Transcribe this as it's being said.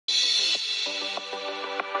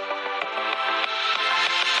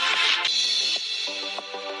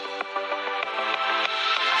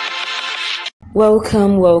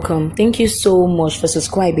Welcome. Thank you so much for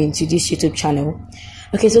subscribing to this YouTube channel.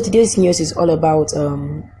 Okay, so today's news is all about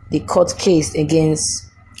the court case against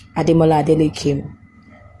Adeleke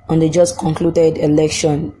on the just concluded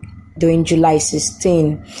election during July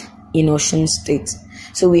 16 in Osun State.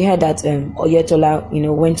 So we heard that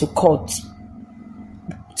Oyetola, went to court,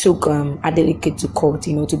 took Adeleke to court,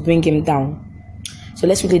 to bring him down. So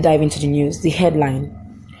let's really dive into the news. The headline: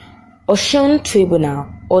 Osun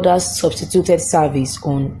Tribunal orders substituted service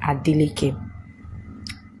on Adeleke.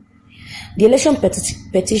 The election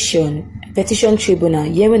petition tribunal,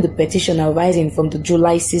 hearing the petition arising from the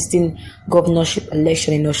July 16 governorship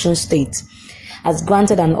election in Osun State, has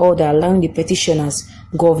granted an order allowing the petitioners,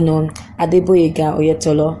 Governor Adeboye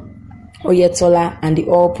Oyetola and the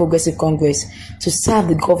All Progressive Congress, to serve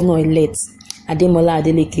the governor-elect Ademola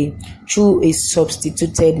Adeleke through a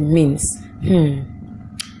substituted means.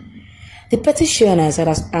 The petitioners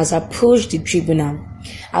has approached the tribunal,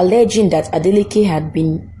 alleging that Adeleke had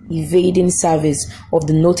been evading service of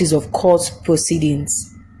the notice of court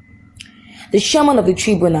proceedings. The chairman of the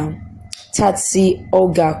tribunal, Tatsi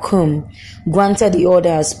Ogakum, granted the order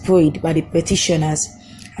as prayed by the petitioners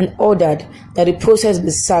and ordered that the process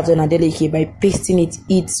be served on Adeleke by pasting it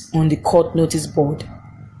on the court notice board.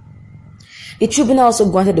 The tribunal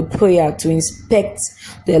also granted the prayer to inspect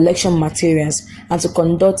the election materials and to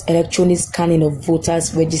conduct electronic scanning of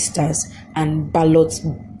voters' registers and ballot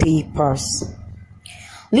papers.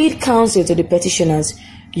 Lead counsel to the petitioners,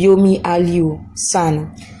 Yomi Aliu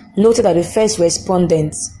San, noted that the first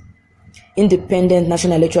respondent, Independent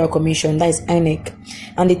National Electoral Commission, that is INEC,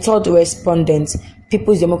 and the third respondent,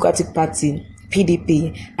 People's Democratic Party,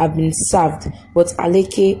 PDP, have been served, but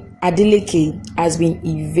Adeleke has been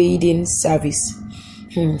evading service.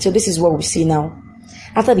 So this is what we see now.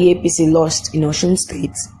 After the APC lost in Osun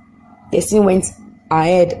State, they still went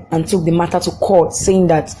ahead and took the matter to court, saying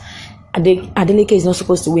that Adeleke is not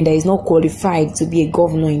supposed to win, that he is not qualified to be a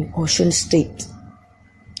governor in Osun State.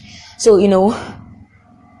 So,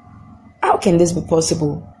 how can this be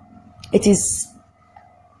possible? It is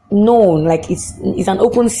known, like it's an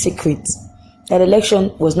open secret, that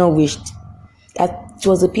election was not wished. That it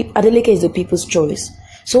was Adeleke is the people's choice.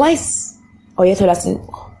 So why is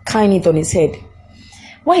Oyetola carrying it on his head?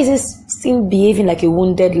 Why is this still behaving like a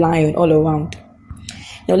wounded lion all around?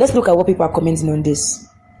 Now let's look at what people are commenting on this.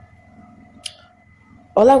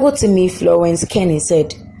 Olagotimi Florence Kenny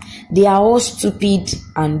said, "They are all stupid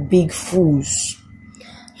and big fools.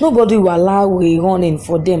 Nobody will allow a running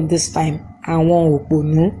for them this time. And one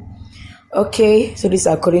will." Okay, so this is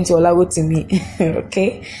according to Olagotimi.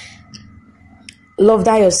 Okay. Love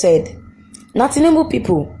Dayo said, "Natinembo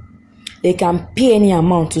people, they can pay any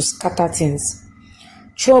amount to scatter things.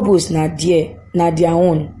 Troubles not their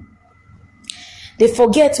own. They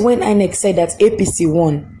forget when INEC said that APC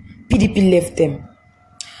won, PDP left them.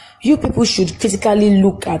 You people should critically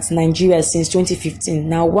look at Nigeria since 2015.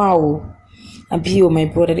 Now, wow. And Bio, my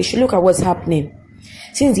brother, they should look at what's happening.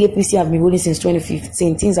 Since the APC have been ruling since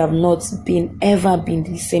 2015, things have not ever been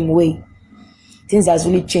the same way. Things has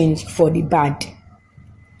really changed for the bad."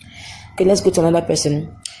 Okay, let's go to another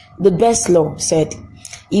person. The Best Law said,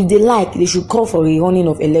 "If they like, they should call for a running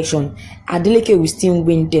of election. Adeleke will still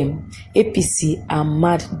win them. APC are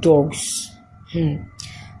mad dogs."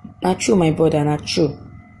 Not true, my brother, not true.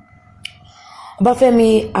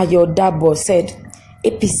 Obafemi Ayodabo said,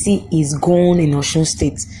 "APC is gone in Osun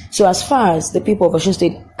State." So as far as the people of Osun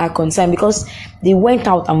State are concerned, because they went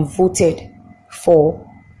out and voted for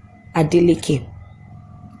Adeleke.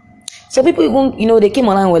 So people even, they came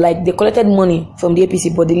online and were like, they collected money from the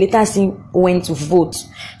APC, but they later still went to vote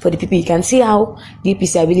for the people. You can see how the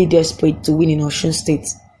APC are really desperate to win in Osun State.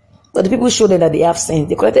 But the people showed them that they have sense.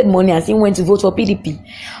 They collected money and still went to vote for PDP.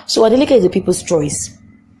 So Adeleke is the people's choice.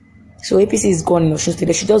 So APC is gone in Osun State.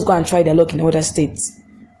 They should just go and try their luck in other states.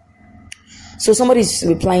 So somebody is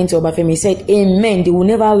replying to Obafemi. He said, "Amen. They will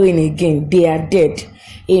never win again. They are dead.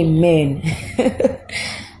 Amen."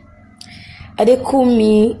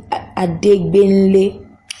 Adekumi Adegbenle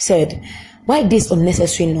said, "Why this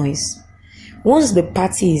unnecessary noise? Once the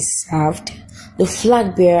party is served, the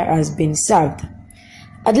flag bearer has been served.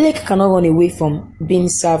 Adeleke cannot run away from being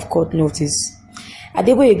served court notice.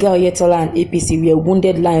 Adeboye Oyetola and APC were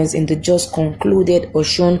wounded lions in the just concluded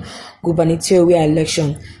Osun gubernatorial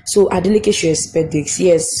election. So Adeleke should expect this."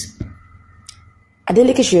 Yes,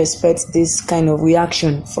 Adeleke should expect this kind of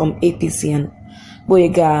reaction from APC and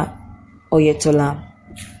Boyega Oyetola,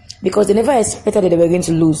 because they never expected that they were going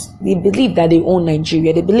to lose. They believe that they own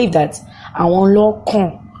Nigeria. They believe that our law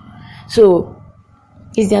come. So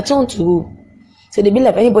it's their turn to rule. So they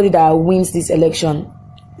believe anybody that wins this election,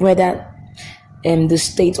 whether the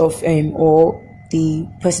state of or the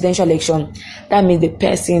presidential election, that means the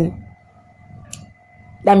person,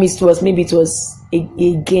 that means it was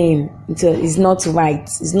a game. It's not right.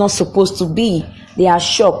 It's not supposed to be. They are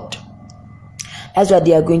shocked. That's why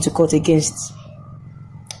they are going to court against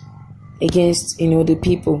the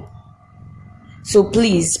people. So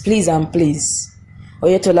please,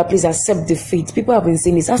 Oyetola, please accept defeat. People have been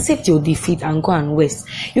saying this. Accept your defeat and go and rest.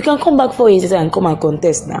 You can come back 4 years later and come and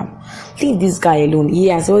contest now. Leave this guy alone. He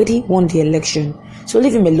has already won the election. So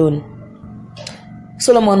leave him alone.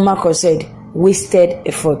 Solomon Marcos said, wasted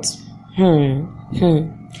effort.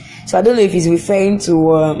 So I don't know if he's referring to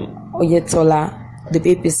Oyetola, the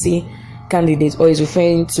PPC candidate, or he's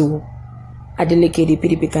referring to Adeleke, the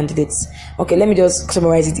PDP candidates. Okay, let me just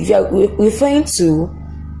summarize it. If you are referring to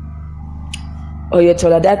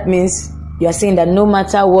Oyetola, that means you are saying that no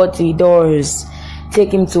matter what he does,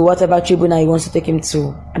 take him to whatever tribunal he wants to take him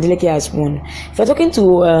to. Adeleke has won. If you're talking to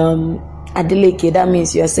Adeleke, that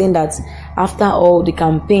means you are saying that after all the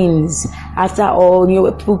campaigns, after all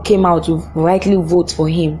people came out to rightly vote for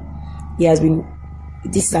him, he has been.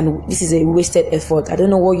 This is a wasted effort. I don't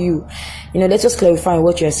know what let's just clarify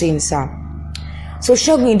what you are saying, sir. So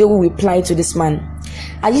Shøçking will reply to this man,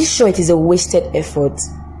 are you sure it is a wasted effort?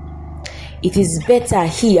 It is better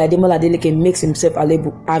he, Ademola Adeleke, makes himself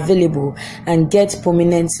available and get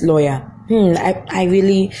prominent lawyer. I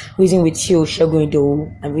really reason with you,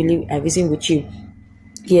 Shøçking. I reason with you.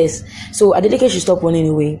 Yes. So Adeleke should stop running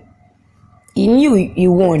away. He knew he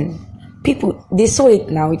won. People, they saw it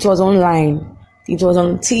now. It was online. It was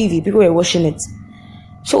on TV. People were watching it.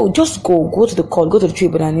 So just go to the court, go to the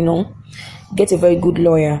tribunal, get a very good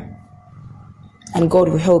lawyer, and God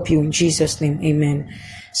will help you in Jesus' name. Amen.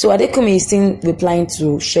 So Adeleke is still replying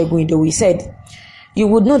to Shøçking. He said, you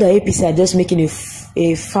would know that APC are just making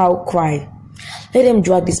a foul cry. Let them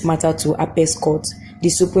drag this matter to Apex Court, the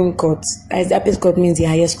Supreme Court. As the Apex Court means the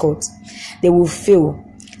highest court. They will fail.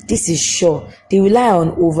 This is sure. They rely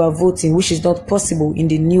on overvoting, which is not possible in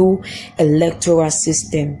the new electoral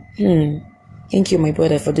system. Thank you, my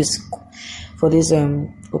brother, for this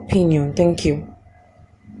opinion. Thank you.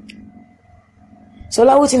 So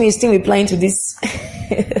Lawutimi is still replying to this.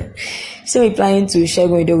 Still replying to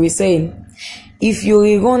Shøçking. We're saying, if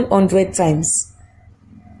you run 100 times,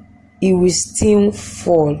 it will still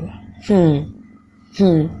fall.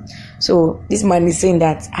 So this man is saying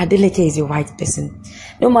that Adeleke is the right person.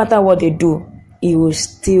 No matter what they do, he will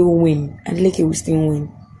still win. Adeleke will still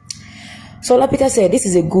win. So Lapita said, this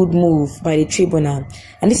is a good move by the tribunal,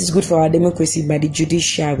 and this is good for our democracy by the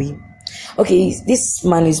judiciary. Okay, this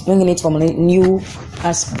man is bringing it from a new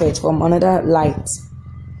aspect, from another light.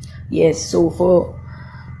 Yes, so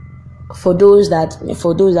for those that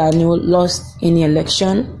lost any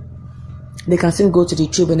election, they can still go to the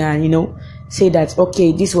tribunal and say that,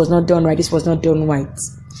 okay, this was not done right, this was not done right.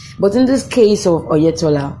 But in this case of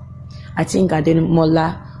Oyetola, I think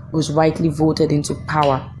Ademola was rightly voted into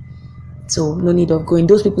power. So no need of going.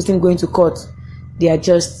 Those people still going to court. They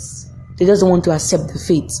just don't want to accept the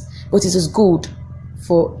fate. But it is good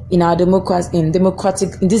for in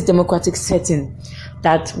this democratic setting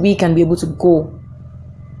that we can be able to go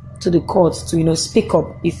to the court to speak up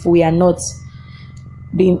if we are not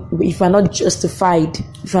justified,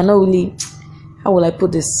 if we are not really, how will I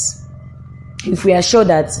put this? If we are sure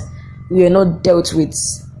that we are not dealt with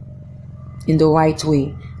in the right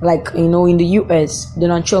way. Like, in the US,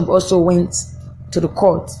 Donald Trump also went to the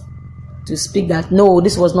court to speak that, no,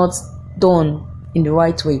 this was not done in the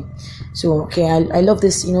right way. So, okay, I love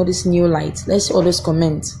this, this new light. Let's always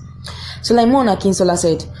comment. So, like Mona Akinsola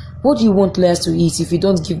said, what do you want lawyers to eat if you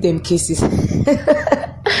don't give them cases?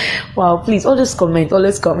 Wow, please, always comment.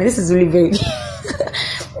 This is really very...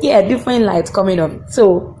 yeah, different lights coming up.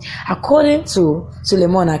 So, according to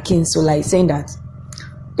Suleiman Akinsola, saying that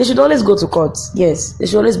they should always go to court. Yes, they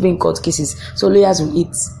should always bring court cases so lawyers will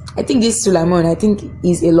eat. I think this Suleiman,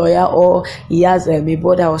 is a lawyer, or he has a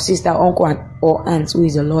brother or sister, uncle or aunt who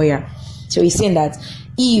is a lawyer. So he's saying that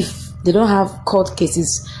if they don't have court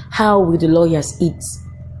cases, how will the lawyers eat?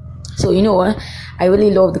 So you know what? I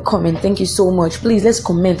really love the comment. Thank you so much. Please, let's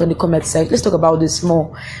comment on the comment section. Let's talk about this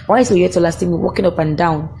more. Why is Oyetola still walking up and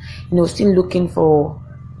down? Still looking for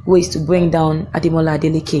ways to bring down Ademola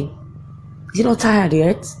Adeleke. Is he not tired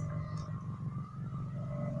yet?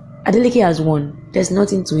 Adeleke has won. There's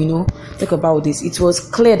nothing to talk about this. It was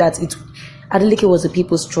clear that Adeleke was the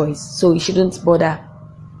people's choice, so he shouldn't bother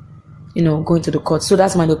going to the court. So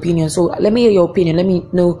that's my opinion. So let me hear your opinion. Let me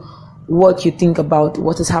know what you think about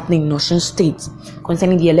what is happening in Osun State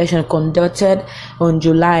concerning the election conducted on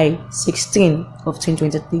July 16 of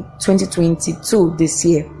 2022 this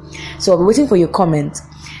year. So I'll be waiting for your comment.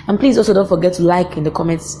 And please also don't forget to like in the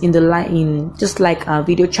comments, just like our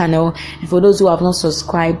video channel. And for those who have not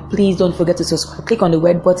subscribed, please don't forget to subscribe. Click on the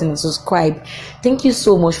red button and subscribe. Thank you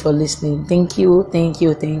so much for listening. Thank you.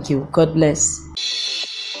 God bless.